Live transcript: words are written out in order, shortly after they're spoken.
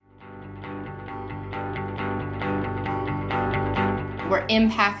We're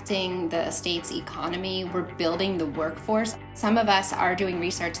impacting the state's economy. We're building the workforce. Some of us are doing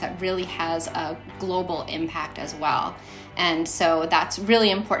research that really has a global impact as well. And so that's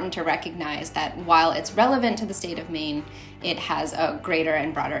really important to recognize that while it's relevant to the state of Maine, it has a greater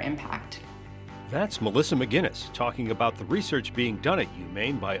and broader impact. That's Melissa Maginnis talking about the research being done at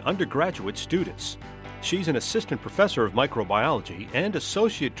UMaine by undergraduate students. She's an assistant professor of microbiology and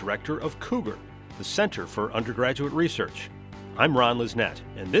associate director of CUGR, the Center for Undergraduate Research. I'm Ron Lisnett,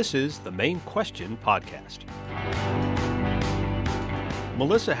 and this is the Maine Question podcast.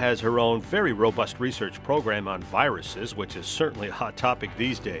 Melissa has her own very robust research program on viruses, which is certainly a hot topic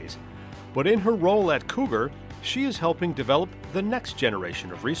these days. But in her role at CUGR, she is helping develop the next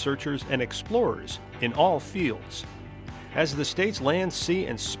generation of researchers and explorers in all fields. As the state's land, sea,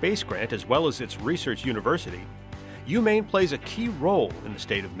 and space grant, as well as its research university, UMaine plays a key role in the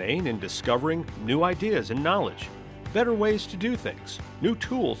state of Maine in discovering new ideas and knowledge, better ways to do things, new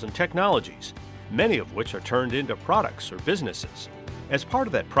tools and technologies, many of which are turned into products or businesses. As part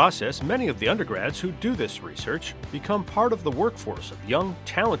of that process, many of the undergrads who do this research become part of the workforce of young,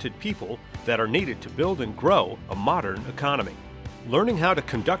 talented people that are needed to build and grow a modern economy. Learning how to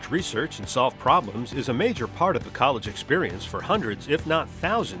conduct research and solve problems is a major part of the college experience for hundreds, if not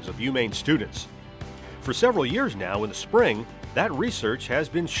thousands, of UMaine students. For several years now in the spring, that research has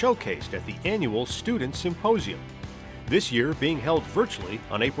been showcased at the annual Student Symposium, this year being held virtually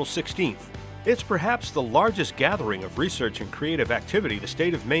on April 16th. It's perhaps the largest gathering of research and creative activity the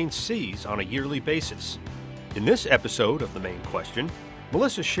state of Maine sees on a yearly basis. In this episode of the Maine Question,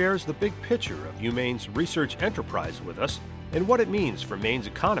 Melissa shares the big picture of UMaine's research enterprise with us and what it means for Maine's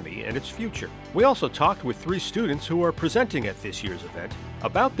economy and its future. We also talked with 3 students who are presenting at this year's event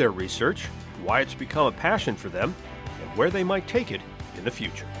about their research, why it's become a passion for them, and where they might take it in the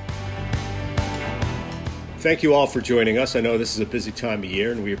future. Thank you all for joining us. I know this is a busy time of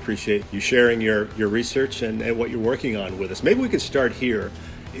year, and we appreciate you sharing your research and what you're working on with us. Maybe we could start here.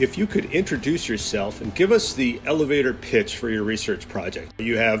 If you could introduce yourself and give us the elevator pitch for your research project.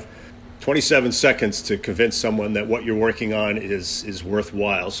 You have 27 seconds to convince someone that what you're working on is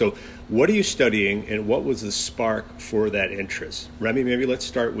worthwhile. So what are you studying, and what was the spark for that interest? Remy, maybe let's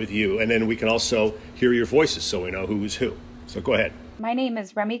start with you, and then we can also hear your voices so we know who's who. So go ahead. My name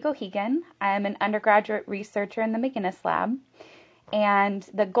is Remy Gohegan. I am an undergraduate researcher in the Maginnis lab. And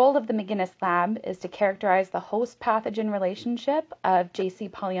the goal of the Maginnis lab is to characterize the host-pathogen relationship of JC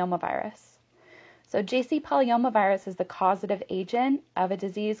polyomavirus. So JC polyomavirus is the causative agent of a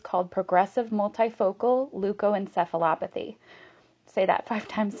disease called progressive multifocal leukoencephalopathy. Say that 5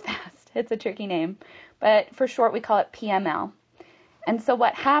 times fast. It's a tricky name. But for short, we call it PML. And so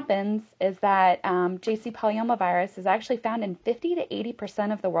what happens is that JC polyomavirus is actually found in 50 to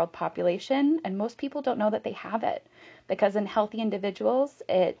 80% of the world population, and most people don't know that they have it because in healthy individuals,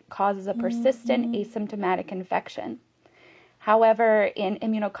 it causes a persistent asymptomatic infection. However, in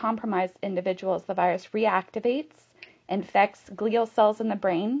immunocompromised individuals, the virus reactivates, infects glial cells in the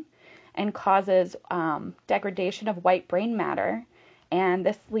brain, and causes degradation of white brain matter, and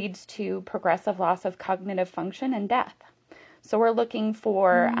this leads to progressive loss of cognitive function and death. So we're looking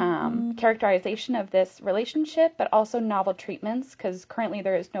for characterization of this relationship, but also novel treatments, because currently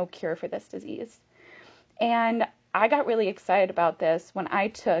there is no cure for this disease. And I got really excited about this when I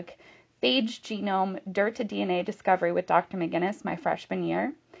took phage genome dirt to DNA discovery with Dr. Maginnis my freshman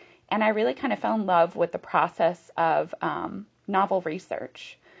year. And I really kind of fell in love with the process of novel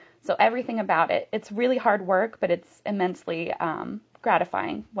research. So everything about it, it's really hard work, but it's immensely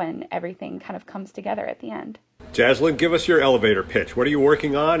gratifying when everything kind of comes together at the end. Jaslyn, give us your elevator pitch. What are you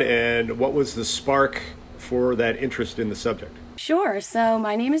working on, and what was the spark for that interest in the subject? Sure. So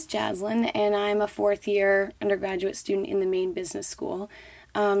my name is Jaslyn, and I'm a 4th-year undergraduate student in the Maine Business School.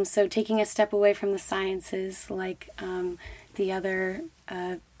 So taking a step away from the sciences like the other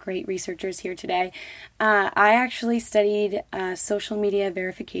great researchers here today, I actually studied social media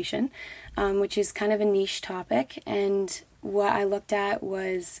verification, which is kind of a niche topic. And what I looked at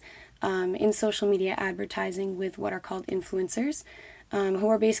was in social media advertising with what are called influencers, who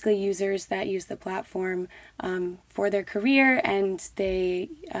are basically users that use the platform for their career, and they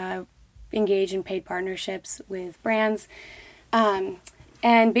engage in paid partnerships with brands.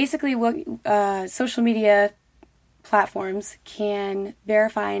 And basically what social media platforms can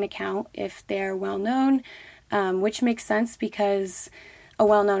verify an account if they're well-known, which makes sense because a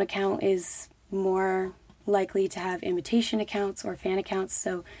well-known account is more likely to have imitation accounts or fan accounts.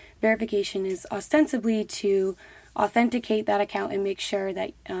 So verification is ostensibly to authenticate that account and make sure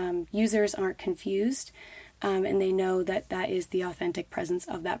that users aren't confused and they know that that is the authentic presence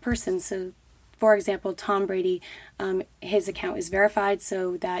of that person. So for example, Tom Brady, his account is verified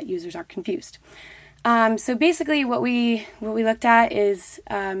so that users aren't confused. So basically what we looked at is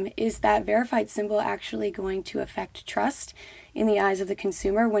that verified symbol actually going to affect trust in the eyes of the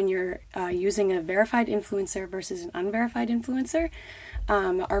consumer when you're using a verified influencer versus an unverified influencer?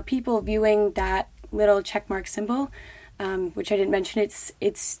 Are people viewing that little checkmark symbol, which I didn't mention,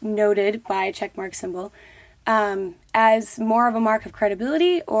 it's noted by a checkmark symbol, as more of a mark of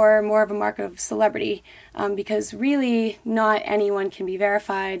credibility or more of a mark of celebrity? Because really not anyone can be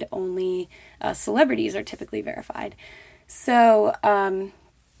verified, only celebrities are typically verified. So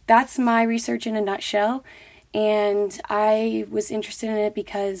that's my research in a nutshell. And I was interested in it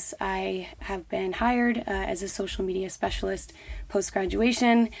because I have been hired as a social media specialist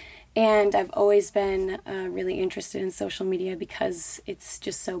post-graduation, and I've always been really interested in social media because it's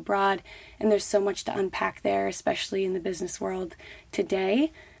just so broad and there's so much to unpack there, especially in the business world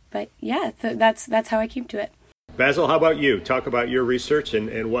today. But yeah, that's how I came to it. Basil, how about you? Talk about your research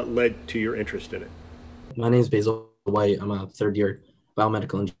and what led to your interest in it. My name is Basil White. I'm a third-year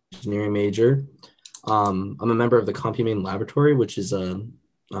biomedical engineering major. I'm a member of the CompuMaine laboratory, which is a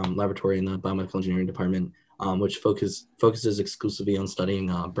laboratory in the biomedical engineering department, which focuses exclusively on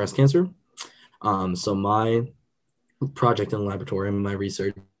studying breast cancer. So my project in the laboratory, my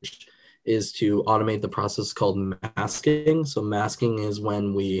research, is to automate the process called masking. So masking is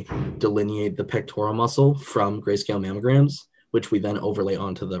when we delineate the pectoral muscle from grayscale mammograms, which we then overlay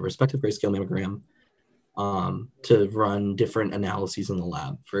onto the respective grayscale mammogram to run different analyses in the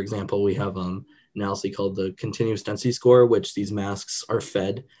lab. For example, we have analysis called the continuous density score, which these masks are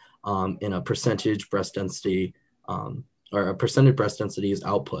fed in a percentage breast density or a percentage breast density is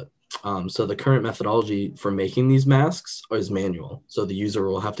output. So the current methodology for making these masks is manual. So the user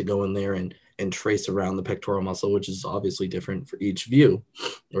will have to go in there and trace around the pectoral muscle, which is obviously different for each view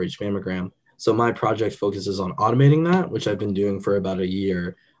or each mammogram. So my project focuses on automating that, which I've been doing for about a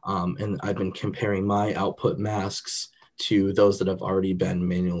year. And I've been comparing my output masks to those that have already been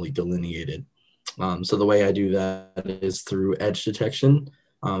manually delineated. So the way I do that is through edge detection,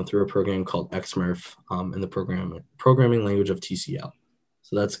 through a program called XMRF in the programming language of TCL.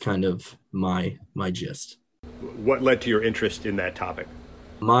 So that's kind of my gist. What led to your interest in that topic?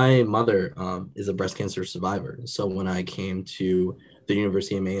 My mother is a breast cancer survivor. So when I came to the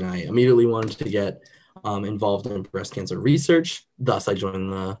University of Maine, I immediately wanted to get involved in breast cancer research. Thus, I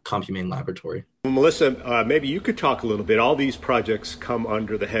joined the CompuMaine laboratory. Well, Melissa, maybe you could talk a little bit. All these projects come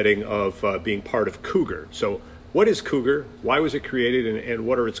under the heading of being part of CUGR. So what is CUGR? Why was it created, and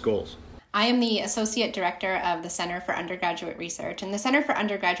what are its goals? I am the Associate Director of the Center for Undergraduate Research, and the Center for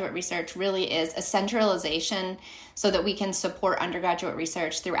Undergraduate Research really is a centralization so that we can support undergraduate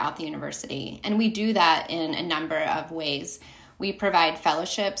research throughout the university. And we do that in a number of ways. We provide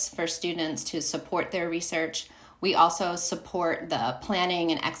fellowships for students to support their research. We also support the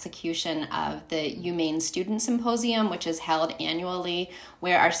planning and execution of the UMaine Student Symposium, which is held annually,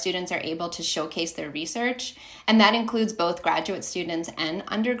 where our students are able to showcase their research. And that includes both graduate students and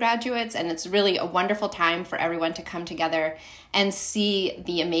undergraduates. And it's really a wonderful time for everyone to come together and see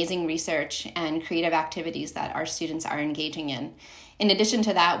the amazing research and creative activities that our students are engaging in. In addition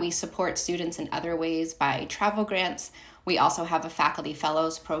to that, we support students in other ways by travel grants. We also have a faculty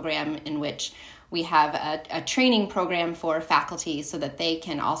fellows program in which we have a training program for faculty so that they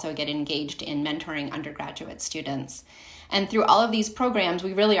can also get engaged in mentoring undergraduate students. And through all of these programs,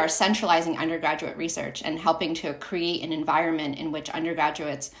 we really are centralizing undergraduate research and helping to create an environment in which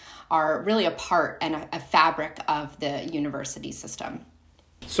undergraduates are really a part and a fabric of the university system.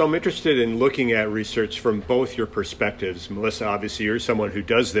 So I'm interested in looking at research from both your perspectives. Melissa, obviously you're someone who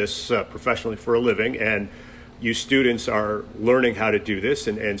does this professionally for a living, and you students are learning how to do this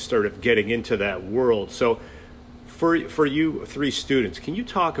and sort of getting into that world. So for you three students, can you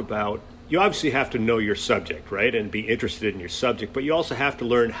talk about, you obviously have to know your subject, right, and be interested in your subject, but you also have to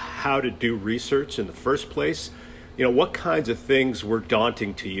learn how to do research in the first place. You know, what kinds of things were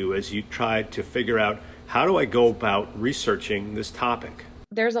daunting to you as you tried to figure out, how do I go about researching this topic?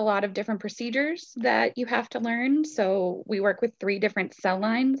 There's a lot of different procedures that you have to learn. So we work with 3 different cell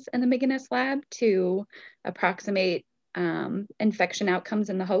lines in the Maginnis lab to approximate infection outcomes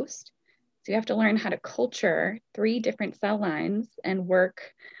in the host. So you have to learn how to culture 3 different cell lines and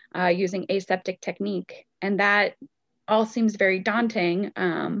work using aseptic technique. And that all seems very daunting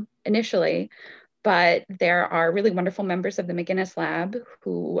initially, but there are really wonderful members of the Maginnis lab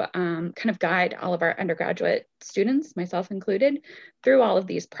who kind of guide all of our undergraduate students, myself included, through all of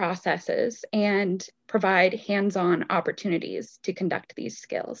these processes and provide hands-on opportunities to conduct these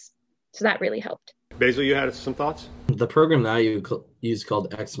skills. So that really helped. Basil, you had some thoughts? The program that I use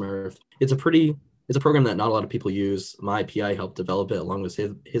called XMRF, it's a program that not a lot of people use. My PI helped develop it along with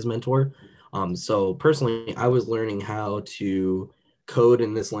his mentor. So personally, I was learning how to code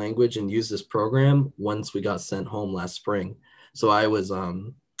in this language and use this program once we got sent home last spring. So I was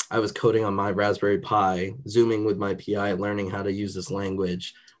coding on my Raspberry Pi, Zooming with my PI, learning how to use this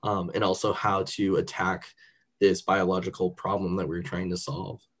language, and also how to attack this biological problem that we were trying to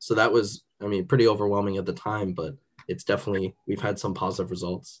solve. So that was, pretty overwhelming at the time, but we've had some positive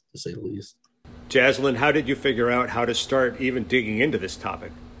results, to say the least. Jaslyn, how did you figure out how to start even digging into this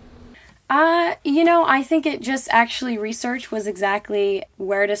topic? I think it just actually research was exactly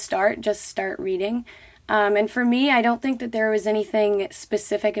where to start, just start reading. And for me, I don't think that there was anything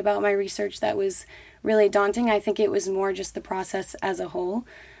specific about my research that was really daunting. I think it was more just the process as a whole.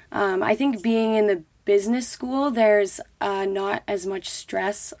 I think being in the business school, there's not as much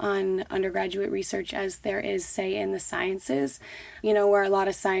stress on undergraduate research as there is, say, in the sciences, where a lot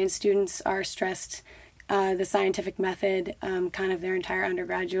of science students are stressed the scientific method kind of their entire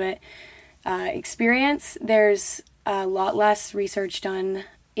undergraduate experience. There's a lot less research done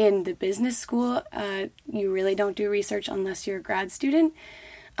in the business school. You really don't do research unless you're a grad student.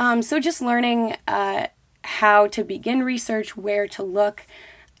 So just learning how to begin research, where to look,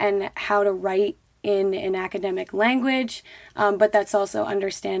 and how to write in an academic language, but that's also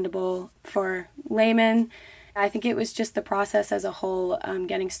understandable for laymen. I think it was just the process as a whole,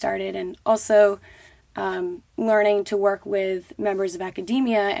 getting started, and also learning to work with members of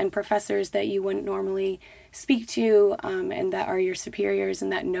academia and professors that you wouldn't normally speak to, and that are your superiors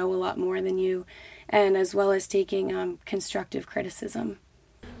and that know a lot more than you, and as well as taking constructive criticism.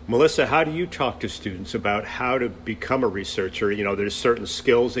 Melissa, how do you talk to students about how to become a researcher? There's certain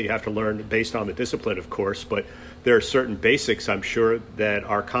skills that you have to learn based on the discipline, of course, but there are certain basics, I'm sure, that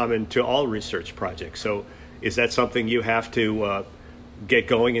are common to all research projects. So is that something you have to get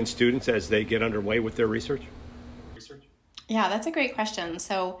going in students as they get underway with their research? Yeah, that's a great question.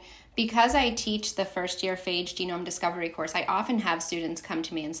 So because I teach the first year phage genome discovery course, I often have students come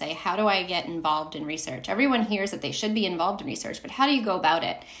to me and say, how do I get involved in research? Everyone hears that they should be involved in research, but how do you go about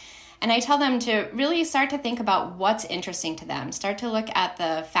it? And I tell them to really start to think about what's interesting to them. Start to look at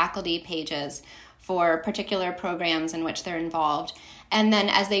the faculty pages for particular programs in which they're involved. And then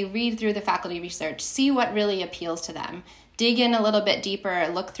as they read through the faculty research, see what really appeals to them. Dig in a little bit deeper,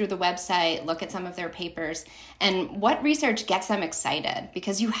 look through the website, look at some of their papers, and what research gets them excited.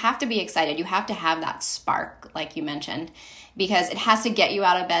 Because you have to be excited. You have to have that spark, like you mentioned, because it has to get you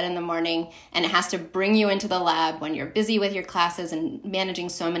out of bed in the morning, and it has to bring you into the lab when you're busy with your classes and managing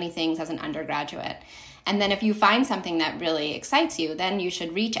so many things as an undergraduate. And then if you find something that really excites you, then you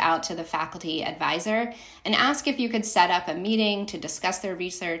should reach out to the faculty advisor and ask if you could set up a meeting to discuss their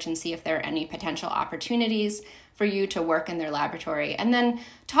research and see if there are any potential opportunities for you to work in their laboratory. And then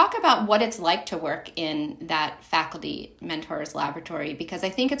talk about what it's like to work in that faculty mentor's laboratory, because I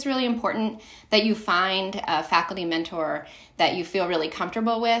think it's really important that you find a faculty mentor that you feel really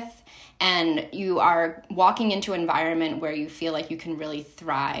comfortable with, and you are walking into an environment where you feel like you can really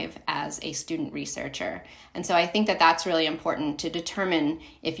thrive as a student researcher. And so I think that that's really important to determine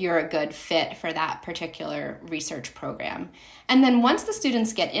if you're a good fit for that particular research program. And then once the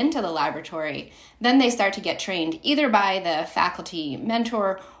students get into the laboratory, then they start to get trained either by the faculty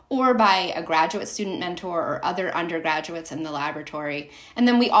mentor or by a graduate student mentor or other undergraduates in the laboratory. And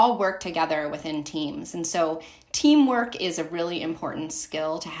then we all work together within teams. And so teamwork is a really important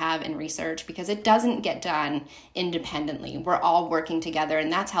skill to have in research because it doesn't get done independently. We're all working together,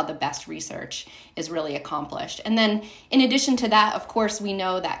 and that's how the best research is really accomplished. And then in addition to that, of course, we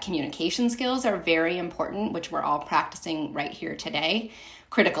know that communication skills are very important, which we're all practicing right here today.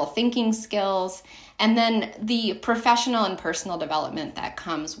 Critical thinking skills, and then the professional and personal development that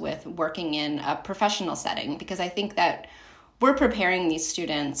comes with working in a professional setting, because I think that we're preparing these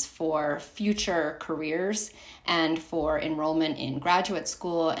students for future careers and for enrollment in graduate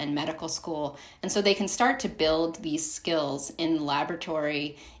school and medical school. And so they can start to build these skills in the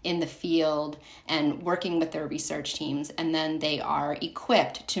laboratory, in the field, and working with their research teams. And then they are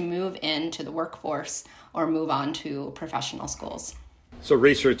equipped to move into the workforce or move on to professional schools. So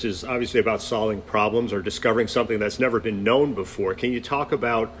research is obviously about solving problems or discovering something that's never been known before. Can you talk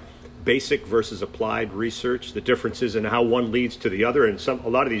about basic versus applied research, the differences in how one leads to the other? And a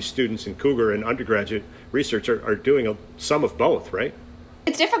lot of these students in CUGR and undergraduate research are doing some of both, right?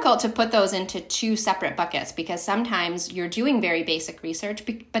 It's difficult to put those into two separate buckets because sometimes you're doing very basic research,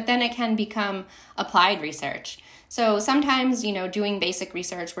 but then it can become applied research. So sometimes, doing basic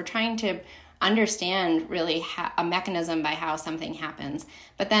research, we're trying to understand really a mechanism by how something happens.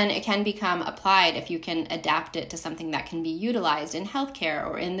 But then it can become applied if you can adapt it to something that can be utilized in healthcare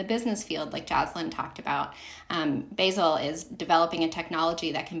or in the business field, like Jocelyn talked about. Basil is developing a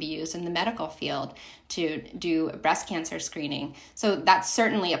technology that can be used in the medical field to do breast cancer screening. So that's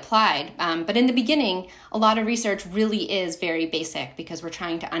certainly applied. But in the beginning, a lot of research really is very basic because we're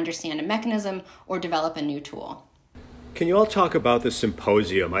trying to understand a mechanism or develop a new tool. Can you all talk about the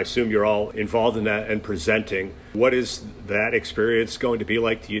symposium? I assume you're all involved in that and presenting. What is that experience going to be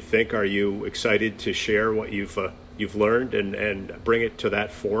like, do you think? Are you excited to share what you've learned and bring it to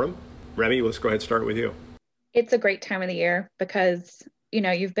that forum? Remy, let's go ahead and start with you. It's a great time of the year because,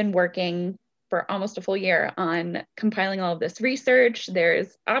 you've been working for almost a full year on compiling all of this research.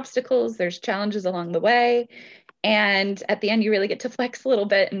 There's obstacles, there's challenges along the way. And at the end, you really get to flex a little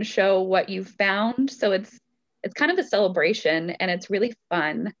bit and show what you've found. So it's kind of a celebration and it's really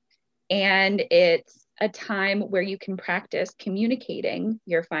fun. And it's a time where you can practice communicating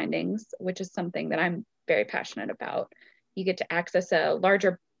your findings, which is something that I'm very passionate about. You get to access a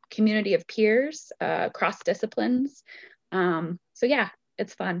larger community of peers across disciplines. So yeah,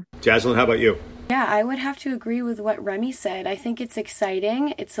 it's fun. Jaslyn, how about you? Yeah, I would have to agree with what Remy said. I think it's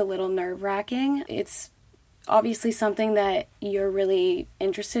exciting. It's a little nerve-wracking. It's obviously something that you're really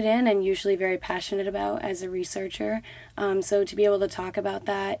interested in and usually very passionate about as a researcher. So to be able to talk about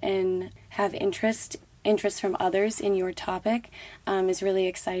that and have interest from others in your topic is really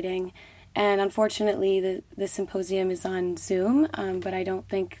exciting. And unfortunately, the symposium is on Zoom, but I don't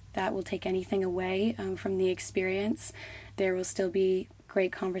think that will take anything away from the experience. There will still be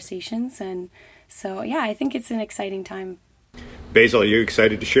great conversations. And so, yeah, I think it's an exciting time. Basil, are you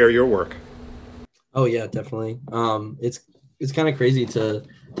excited to share your work? Oh yeah, definitely. It's kind of crazy to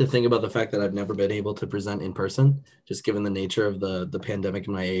think about the fact that I've never been able to present in person, just given the nature of the pandemic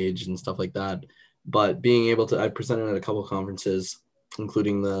and my age and stuff like that. But being able to, I presented at a couple conferences,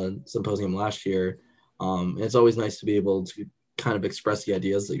 including the symposium last year. And it's always nice to be able to kind of express the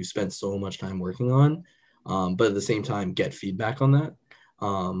ideas that you spent so much time working on, but at the same time get feedback on that,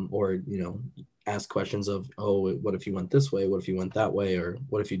 or ask questions of, oh, what if you went this way? What if you went that way? Or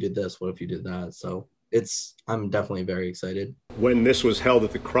what if you did this? What if you did that? So I'm definitely very excited. When this was held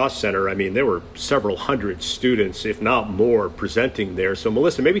at the Cross Center, I mean, there were several hundred students, if not more, presenting there. So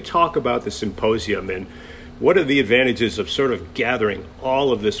Melissa, maybe talk about the symposium and what are the advantages of sort of gathering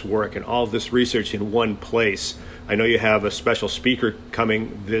all of this work and all of this research in one place? I know you have a special speaker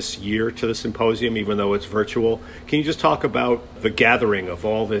coming this year to the symposium, even though it's virtual. Can you just talk about the gathering of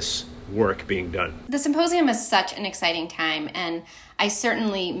all this work being done? The symposium is such an exciting time, and I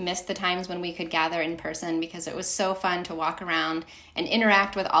certainly missed the times when we could gather in person because it was so fun to walk around and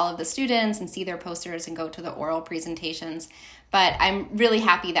interact with all of the students and see their posters and go to the oral presentations. But I'm really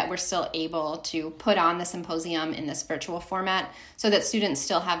happy that we're still able to put on the symposium in this virtual format so that students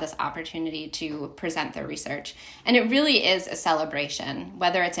still have this opportunity to present their research. And it really is a celebration,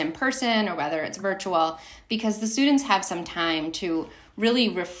 whether it's in person or whether it's virtual, because the students have some time to really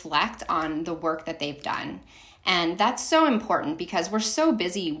reflect on the work that they've done. And that's so important because we're so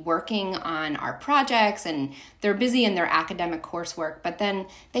busy working on our projects and they're busy in their academic coursework, but then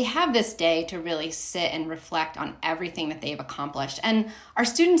they have this day to really sit and reflect on everything that they've accomplished. And our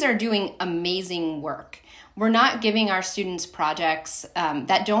students are doing amazing work. We're not giving our students projects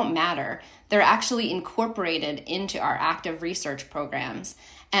that don't matter. They're actually incorporated into our active research programs.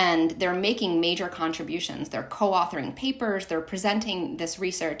 And they're making major contributions. They're co-authoring papers, they're presenting this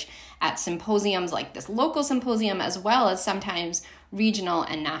research at symposiums like this local symposium, as well as sometimes regional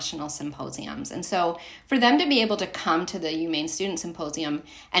and national symposiums. And so for them to be able to come to the UMaine Student Symposium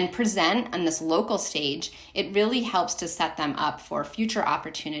and present on this local stage, it really helps to set them up for future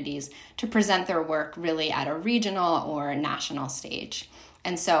opportunities to present their work really at a regional or national stage.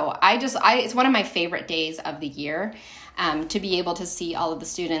 And so it's one of my favorite days of the year. To be able to see all of the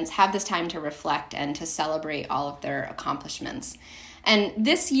students have this time to reflect and to celebrate all of their accomplishments. And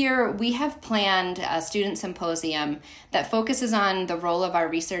this year, we have planned a student symposium that focuses on the role of our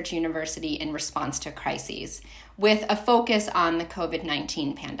research university in response to crises, with a focus on the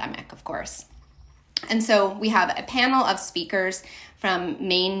COVID-19 pandemic, of course. And so we have a panel of speakers from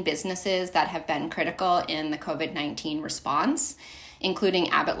Maine businesses that have been critical in the COVID-19 response, including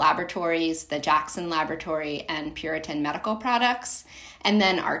Abbott Laboratories, the Jackson Laboratory, and Puritan Medical Products. And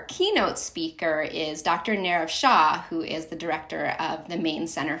then our keynote speaker is Dr. Nirav Shah, who is the director of the Maine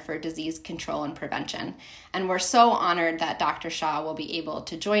Center for Disease Control and Prevention. And we're so honored that Dr. Shah will be able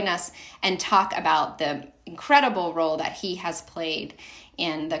to join us and talk about the incredible role that he has played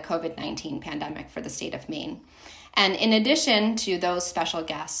in the COVID-19 pandemic for the state of Maine. And in addition to those special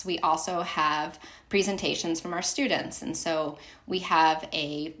guests, we also have presentations from our students. And so we have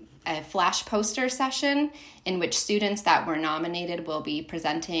a flash poster session in which students that were nominated will be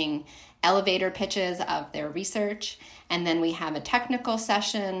presenting elevator pitches of their research. And then we have a technical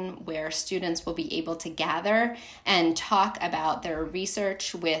session where students will be able to gather and talk about their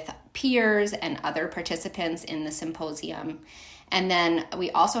research with peers and other participants in the symposium. And then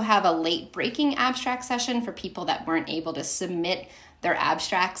we also have a late breaking abstract session for people that weren't able to submit their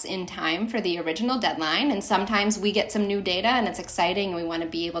abstracts in time for the original deadline. And sometimes we get some new data and it's exciting and we want to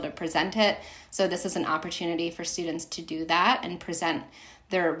be able to present it. So this is an opportunity for students to do that and present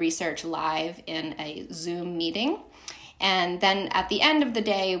their research live in a Zoom meeting. And then at the end of the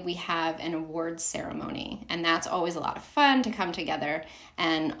day, we have an awards ceremony. And that's always a lot of fun to come together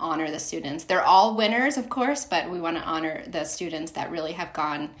and honor the students. They're all winners, of course, but we want to honor the students that really have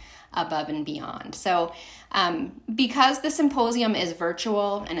gone above and beyond. So because the symposium is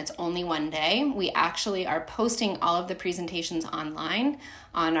virtual and it's only one day, we actually are posting all of the presentations online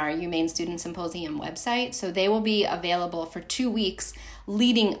on our UMaine Student Symposium website. So they will be available for 2 weeks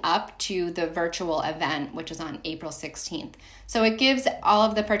leading up to the virtual event, which is on April 16th. So it gives all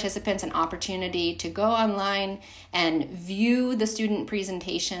of the participants an opportunity to go online and view the student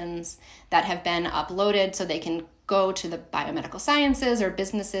presentations that have been uploaded so they can go to the biomedical sciences or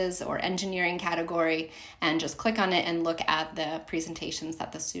businesses or engineering category and just click on it and look at the presentations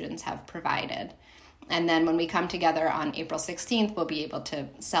that the students have provided. And then when we come together on April 16th, we'll be able to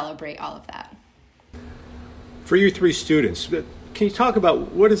celebrate all of that. For you three students, can you talk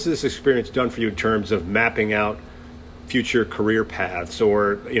about what has this experience done for you in terms of mapping out future career paths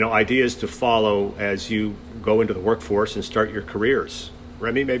or ideas to follow as you go into the workforce and start your careers?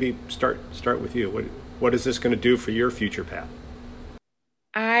 Remy, maybe start with you. What is this going to do for your future path?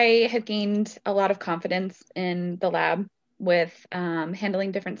 I have gained a lot of confidence in the lab with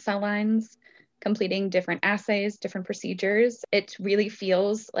handling different cell lines, completing different assays, different procedures. It really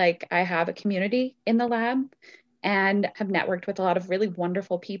feels like I have a community in the lab and have networked with a lot of really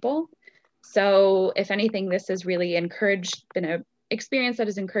wonderful people. So if anything, this has really been an experience that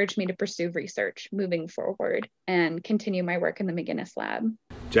has encouraged me to pursue research moving forward and continue my work in the Maginnis lab.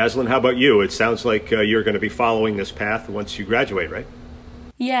 Jaslyn, how about you? It sounds like you're going to be following this path once you graduate, right?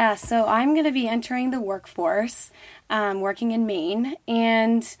 Yeah, so I'm going to be entering the workforce, working in Maine,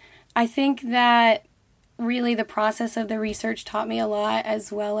 and I think that really the process of the research taught me a lot,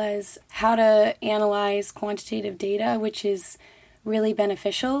 as well as how to analyze quantitative data, which is really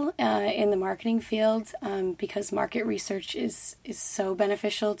beneficial in the marketing field because market research is so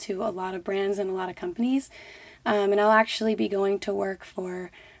beneficial to a lot of brands and a lot of companies. And I'll actually be going to work for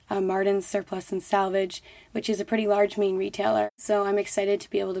Martin's Surplus and Salvage, which is a pretty large Maine retailer. So I'm excited to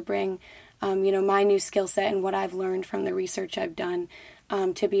be able to bring my new skill set and what I've learned from the research I've done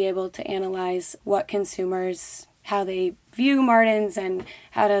to be able to analyze what consumers, how they view Martin's and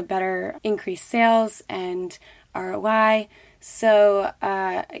how to better increase sales and ROI. So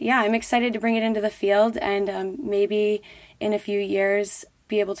I'm excited to bring it into the field and maybe in a few years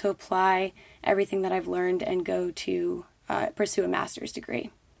be able to apply everything that I've learned and go to pursue a master's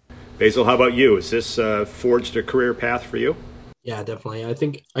degree. Basil, how about you? Has this forged a career path for you? Yeah, definitely. I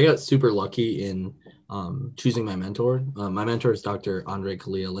think I got super lucky in choosing my mentor. My mentor is Dr. Andre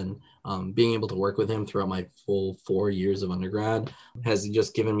Khalil, and being able to work with him throughout my full 4 years of undergrad has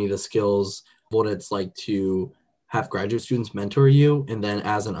just given me the skills of what it's like to have graduate students mentor you, and then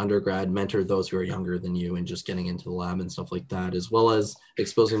as an undergrad, mentor those who are younger than you and just getting into the lab and stuff like that, as well as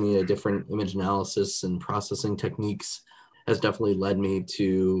exposing me to different image analysis and processing techniques has definitely led me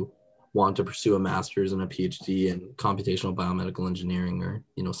to want to pursue a master's and a PhD in computational biomedical engineering or,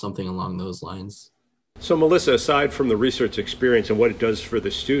 something along those lines. So Melissa, aside from the research experience and what it does for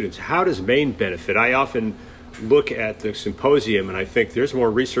the students, how does Maine benefit? I often look at the symposium and I think there's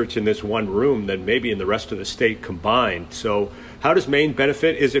more research in this one room than maybe in the rest of the state combined. So how does Maine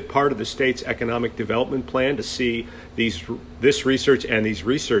benefit? Is it part of the state's economic development plan to see this research and these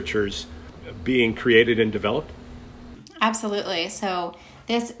researchers being created and developed? Absolutely. So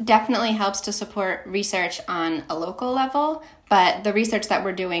this definitely helps to support research on a local level, but the research that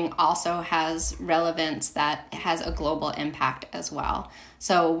we're doing also has relevance that has a global impact as well.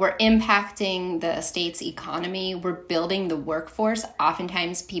 So we're impacting the state's economy. We're building the workforce.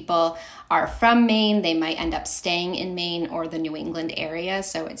 Oftentimes people are from Maine. They might end up staying in Maine or the New England area.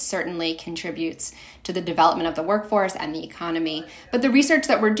 So it certainly contributes to the development of the workforce and the economy. But the research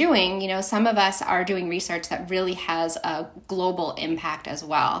that we're doing, some of us are doing research that really has a global impact as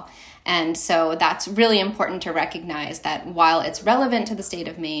well. And so that's really important to recognize that while it's relevant to the state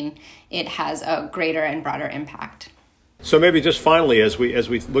of Maine, it has a greater and broader impact. So maybe just finally, as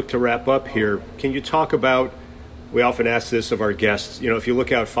we look to wrap up here, can you talk about, we often ask this of our guests, if you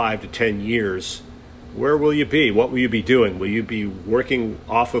look out 5 to 10 years, where will you be? What will you be doing? Will you be working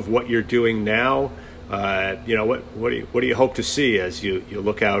off of what you're doing now? What do you hope to see as you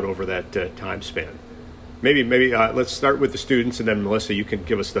look out over that time span? Maybe let's start with the students, and then Melissa, you can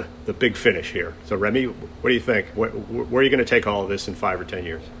give us the big finish here. So Remy, what do you think? Where are you going to take all of this in 5 or 10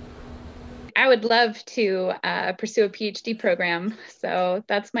 years? I would love to pursue a PhD program. So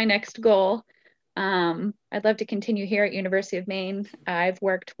that's my next goal. I'd love to continue here at University of Maine. I've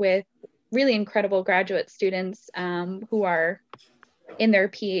worked with really incredible graduate students who are in their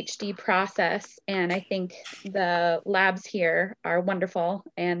PhD process. And I think the labs here are wonderful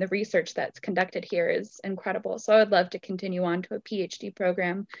and the research that's conducted here is incredible. So I would love to continue on to a PhD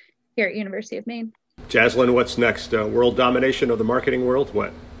program here at University of Maine. Jaslyn, what's next? World domination of the marketing world?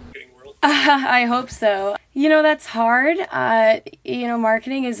 What? I hope so. That's hard.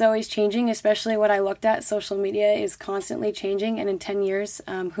 Marketing is always changing, especially what I looked at. Social media is constantly changing, and in 10 years,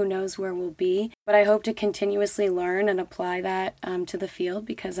 who knows where we'll be. But I hope to continuously learn and apply that to the field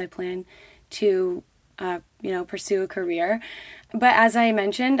because I plan to, pursue a career. But as I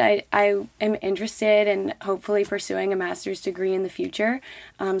mentioned, I am interested in hopefully pursuing a master's degree in the future.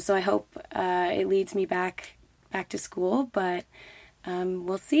 So I hope it leads me back to school, but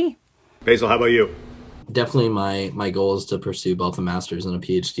we'll see. Basil, how about you? Definitely my goal is to pursue both a master's and a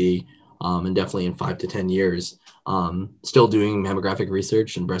PhD, and definitely in 5 to 10 years. Still doing mammographic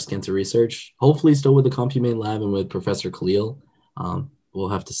research and breast cancer research, hopefully still with the CompuMaine lab and with Professor Khalil. We'll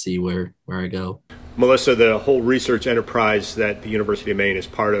have to see where I go. Melissa, the whole research enterprise that the University of Maine is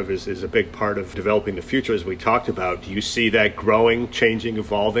part of is a big part of developing the future, as we talked about. Do you see that growing, changing,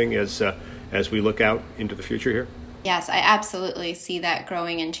 evolving as we look out into the future here? Yes, I absolutely see that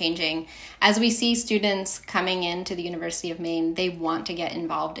growing and changing. As we see students coming into the University of Maine, they want to get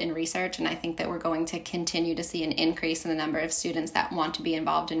involved in research, and I think that we're going to continue to see an increase in the number of students that want to be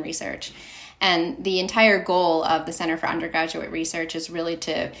involved in research. And the entire goal of the Center for Undergraduate Research is really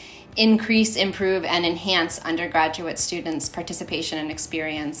to increase, improve, and enhance undergraduate students' participation and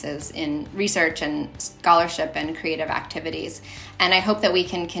experiences in research and scholarship and creative activities. And I hope that we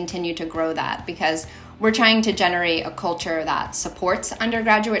can continue to grow that because we're trying to generate a culture that supports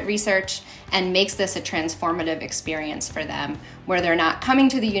undergraduate research and makes this a transformative experience for them, where they're not coming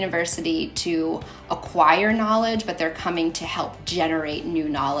to the university to acquire knowledge, but they're coming to help generate new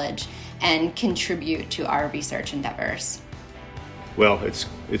knowledge and contribute to our research endeavors. Well, it's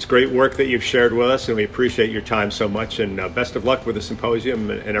great work that you've shared with us, and we appreciate your time so much, and best of luck with the symposium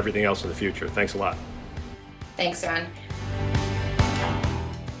and everything else in the future. Thanks a lot. Thanks, Ron.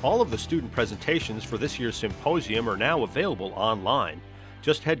 All of the student presentations for this year's symposium are now available online.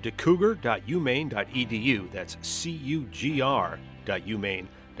 Just head to cougar.umaine.edu. That's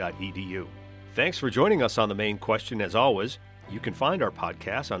CUGR.umaine.edu. Thanks for joining us on the Maine Question. As always, you can find our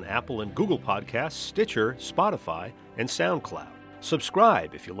podcast on Apple and Google Podcasts, Stitcher, Spotify, and SoundCloud.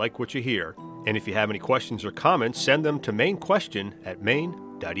 Subscribe if you like what you hear. And if you have any questions or comments, send them to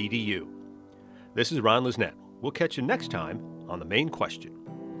mainquestion@maine.edu. This is Ron Lisnett. We'll catch you next time on the Maine Question.